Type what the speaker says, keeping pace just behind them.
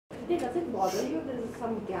does it bother you? There is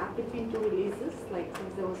some gap between two releases, like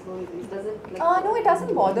since there was no release. Does it? No, it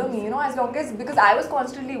doesn't bother me. You know, as long as because I was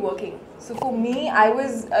constantly working. So for me, I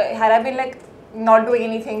was had I been like not doing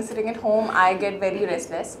anything, sitting at home, I get very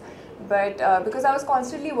restless. But because I was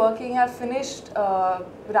constantly working, I finished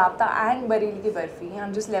Rabta and Bareilly Ki Barfi.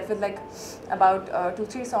 I'm just left with like about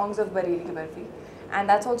 2-3 songs of Bareilly Ki Barfi, and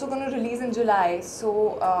that's also going to release in July.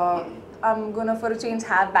 So I'm gonna, for a change,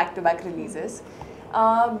 have back-to-back releases.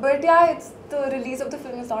 But yeah, it's the release of the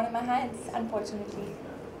film is not in my hands, unfortunately.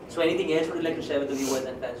 So anything else would you like to share with the viewers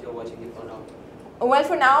and fans who are watching it for now? Well,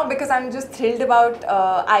 for now, because I'm just thrilled about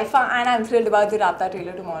IFA and I'm thrilled about the Rabta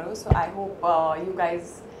trailer tomorrow. So I hope you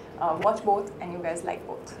guys watch both and you guys like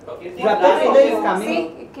both. Okay. Rabta trailer is coming.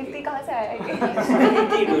 See, Kirti kahan se aaya?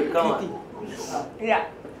 Kirti, dude, come on. Yeah.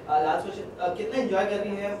 Last question कितना enjoy कर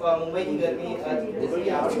रही हैं मुंबई की गर्मी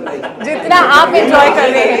जितना आप enjoy कर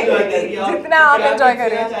रहे हैं जितना आप एंजॉय कर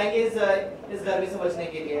रहे हैं चाहेंगे इस गर्मी से बचने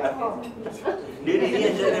के लिए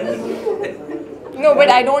No, but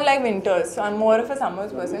I don't like winters, so I'm more of a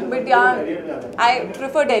summers person. But yeah, I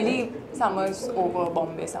prefer Delhi summers over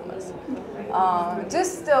Bombay summers.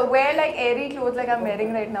 Just wear like airy clothes like I'm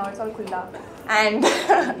wearing right now. It's all khulla. And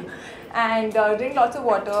and drink lots of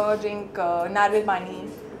water. Drink narwhal pani.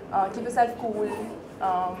 Keep yourself cool.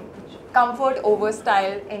 Comfort over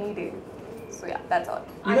style any day. So yeah, that's all.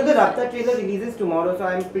 You know the Rabta trailer releases tomorrow, so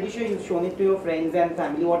I'm pretty sure you've shown it to your friends and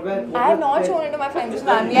family. What I have not shown it to my friends and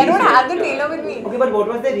family. I don't have the trailer with me. Okay, but what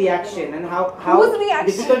was the reaction and how Whose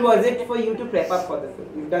reaction? difficult was it for you to prep up for the film?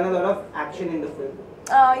 You've done a lot of action in the film.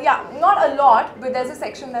 Yeah, not a lot, but there's a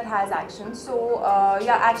section that has action. So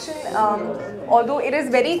yeah, action, although it is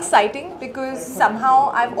very exciting because somehow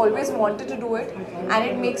I've always wanted to do it and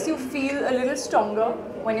it makes you feel a little stronger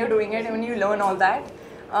when you're doing it and when you learn all that.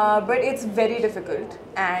 But it's very difficult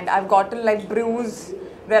and I've got to like bruise.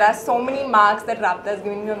 There are so many marks that Rabta has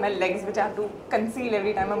given me on my legs which I have to conceal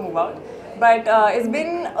every time I move out. But it's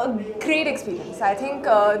been a great experience. I think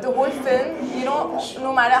the whole film, you know,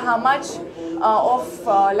 no matter how much of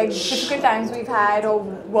like difficult times we've had or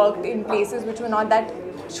worked in places which were not that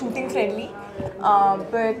shooting friendly,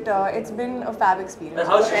 but it's been a fab experience. And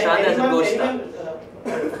how's Sushant as a co-star?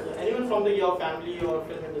 Anyone from your family or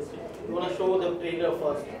film industry, you want to show the trailer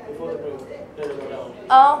first before the trailer goes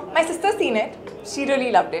out? My sister's seen it. She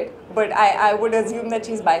really loved it, but I would assume that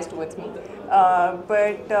she's biased towards me.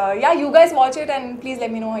 But yeah, you guys watch it and please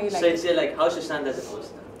let me know how you like it. So it's like, how's Sushant as a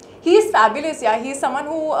co-star? He is fabulous, yeah. He's someone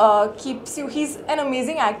who keeps you, he's an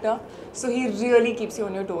amazing actor, so he really keeps you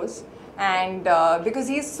on your toes. And because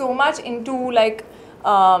he's so much into like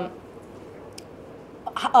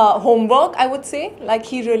homework, I would say, like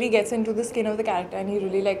he really gets into the skin of the character and he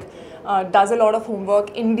really like does a lot of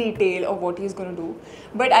homework in detail of what he's going to do.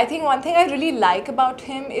 But I think one thing I really like about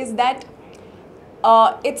him is that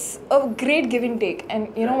it's a great give and take,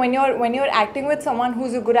 and you know when you're acting with someone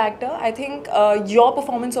who's a good actor, I think your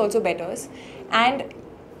performance also betters, and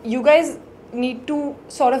you guys need to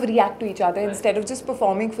sort of react to each other instead of just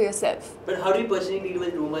performing for yourself. But how do you personally deal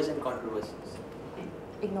with rumors and controversies?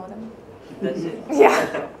 Ignore them. That's it.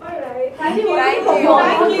 Yeah. Alright. Thank you. Thank you.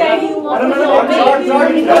 Thank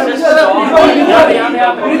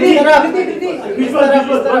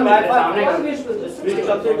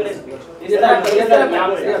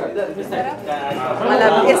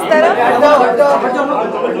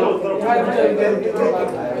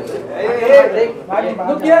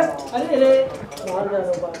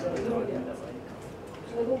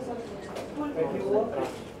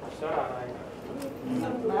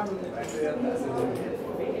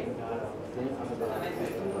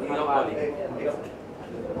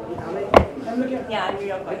you. Yeah, I'll be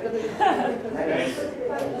your call.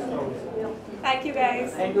 Thank you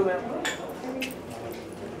guys. Thank you,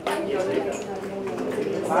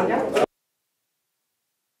 ma'am.